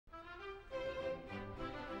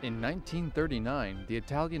In 1939, the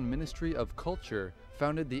Italian Ministry of Culture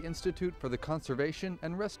founded the Institute for the Conservation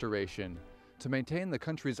and Restoration to maintain the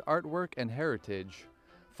country's artwork and heritage.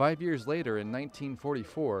 5 years later, in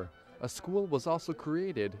 1944, a school was also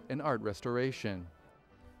created in art restoration.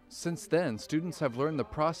 Since then, students have learned the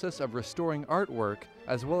process of restoring artwork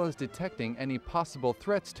as well as detecting any possible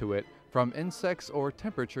threats to it from insects or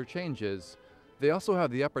temperature changes. They also have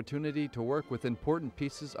the opportunity to work with important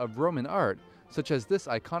pieces of Roman art, such as this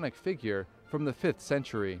iconic figure from the 5th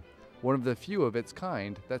century, one of the few of its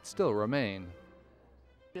kind that still remain.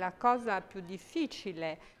 La cosa più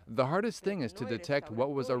difficile. The hardest thing is to detect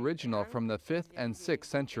what was original from the 5th and 6th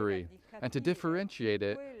century, and to differentiate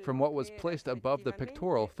it from what was placed above the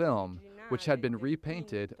pictorial film, which had been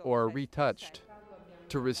repainted or retouched.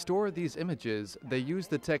 To restore these images, they use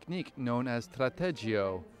the technique known as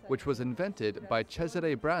trateggio, which was invented by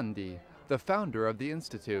Cesare Brandi, the founder of the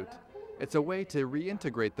Institute. It's a way to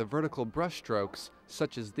reintegrate the vertical brushstrokes,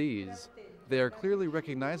 such as these. They are clearly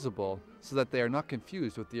recognizable so that they are not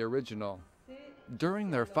confused with the original.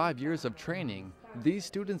 During their 5 years of training, these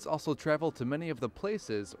students also travel to many of the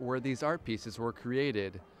places where these art pieces were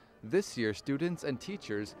created. This year, students and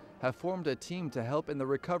teachers have formed a team to help in the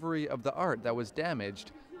recovery of the art that was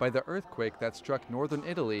damaged by the earthquake that struck northern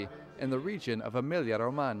Italy in the region of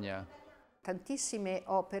Emilia-Romagna.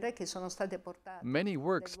 Many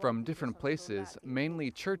works from different places, mainly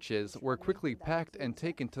churches, were quickly packed and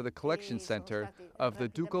taken to the collection center of the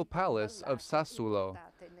Ducal Palace of Sassuolo.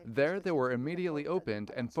 There they were immediately opened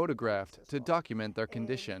and photographed to document their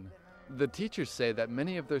condition. The teachers say that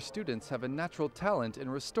many of their students have a natural talent in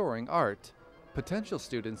restoring art. Potential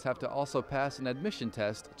students have to also pass an admission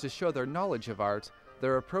test to show their knowledge of art,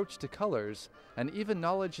 their approach to colors, and even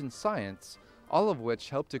knowledge in science, all of which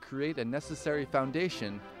help to create a necessary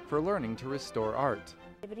foundation for learning to restore art.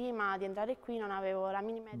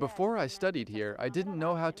 Before I studied here, I didn't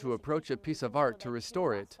know how to approach a piece of art to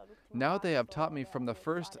restore it. Now they have taught me from the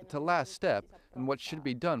first to last step and what should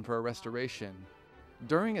be done for a restoration.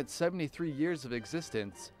 During its 73 years of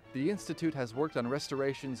existence, the Institute has worked on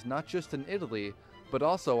restorations not just in Italy, but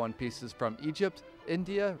also on pieces from Egypt,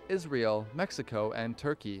 India, Israel, Mexico, and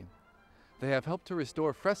Turkey. They have helped to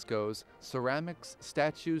restore frescoes, ceramics,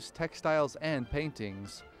 statues, textiles, and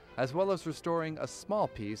paintings, as well as restoring a small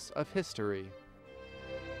piece of history.